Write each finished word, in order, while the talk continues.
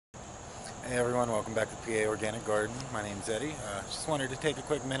Hey everyone, welcome back to PA Organic Garden. My name's Eddie. Just wanted to take a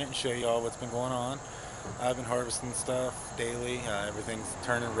quick minute and show you all what's been going on. I've been harvesting stuff daily. Everything's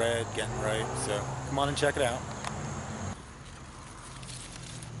turning red, getting ripe, so come on and check it out.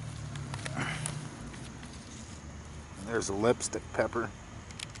 There's a lipstick pepper.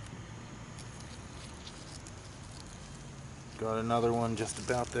 Got another one just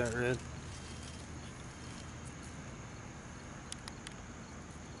about that red.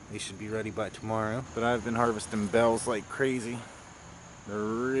 They should be ready by tomorrow. But I've been harvesting bells like crazy. They're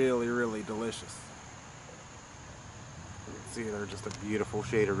really, really delicious. You can see they're just a beautiful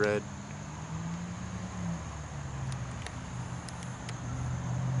shade of red.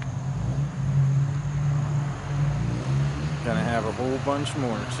 Gonna have a whole bunch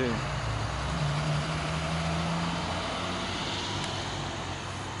more too.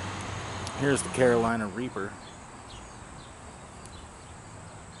 Here's the Carolina Reaper.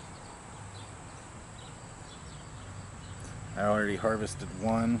 I already harvested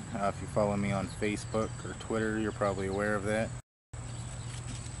one. If you follow me on Facebook or Twitter, you're probably aware of that.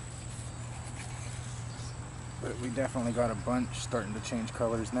 But we definitely got a bunch starting to change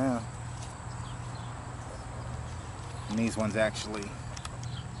colors now. And these ones actually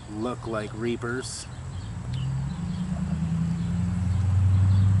look like Reapers.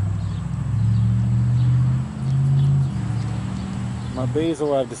 My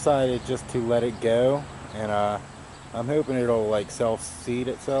basil, I've decided just to let it go, and I'm hoping it'll like self-seed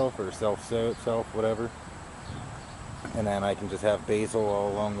itself or self-sow itself, whatever. And then I can just have basil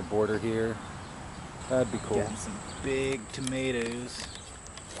all along the border here. That'd be cool. Getting some big tomatoes.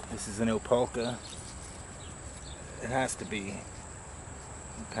 This is an opalka. It has to be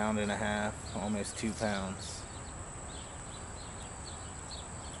 1.5 pounds, almost 2 pounds.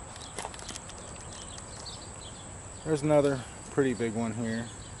 There's another pretty big one here.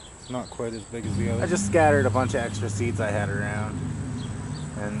 It's not quite as big as the other. I just scattered a bunch of extra seeds I had around,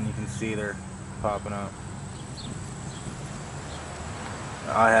 and you can see they're popping up.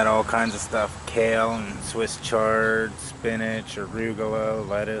 I had all kinds of stuff: kale and Swiss chard, spinach, arugula,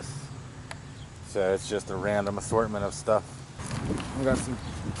 lettuce. So it's just a random assortment of stuff. We got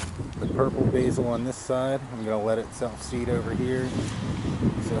the purple basil on this side. I'm gonna let it self-seed over here.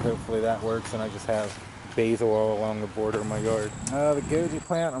 So hopefully that works, and I just have basil all along the border of my yard. The goji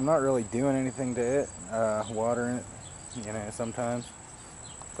plant, I'm not really doing anything to it, watering it, you know, sometimes.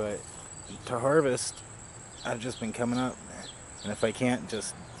 But to harvest, I've just been coming up, and if I can't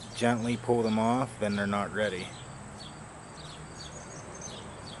just gently pull them off, then they're not ready.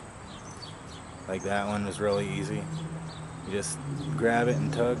 Like that one was really easy. You just grab it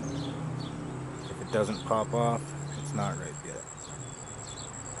and tug. If it doesn't pop off, it's not ripe yet.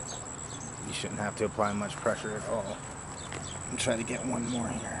 You shouldn't have to apply much pressure at all. And try to get one more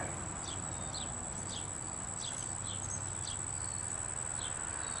here.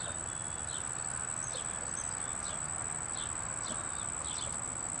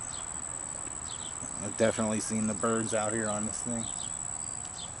 I've definitely seen the birds out here on this thing.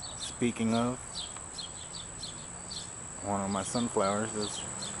 Speaking of, one of my sunflowers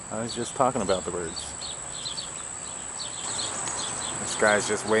I was just talking about the birds. This guy's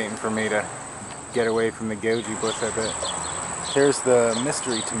just waiting for me to get away from the goji bush, I bet. Here's the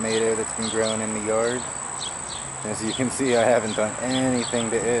mystery tomato that's been growing in the yard. As you can see, I haven't done anything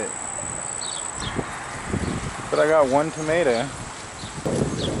to it. But I got one tomato.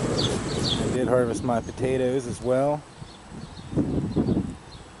 I did harvest my potatoes as well.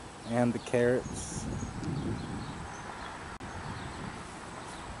 And the carrots.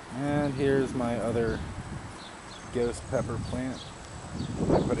 And here's my other ghost pepper plant.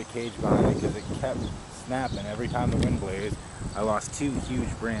 I put a cage behind it because it kept snapping every time the wind blows. I lost 2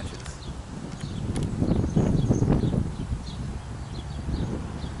 huge branches.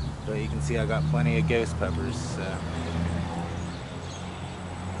 But you can see I got plenty of ghost peppers. So.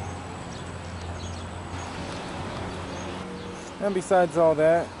 And besides all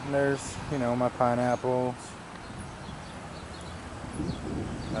that, there's, you know, my pineapples,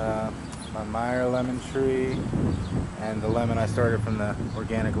 my Meyer lemon tree, and the lemon I started from the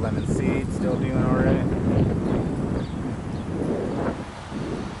organic lemon seed, still doing alright.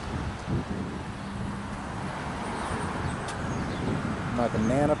 My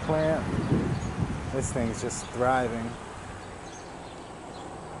banana plant, this thing's just thriving.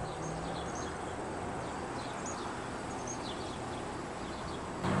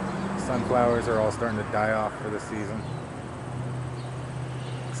 Sunflowers are all starting to die off for the season,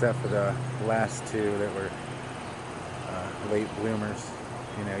 except for the last 2 that were late bloomers,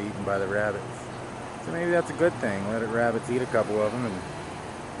 eaten by the rabbits. So maybe that's a good thing. Let rabbits eat a couple of them, and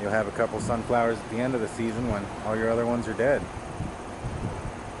You'll have a couple sunflowers at the end of the season when all your other ones are dead.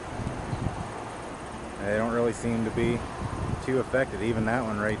 They don't really seem to be too affected. Even that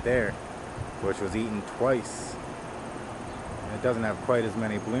one right there, which was eaten twice. It doesn't have quite as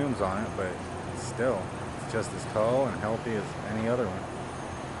many blooms on it, but still, it's just as tall and healthy as any other one.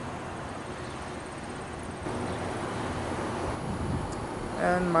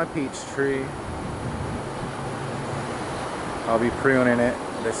 And my peach tree, I'll be pruning it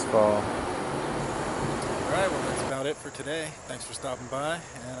this fall. Alright, well that's about it for today. Thanks for stopping by,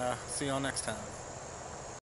 and see you all next time.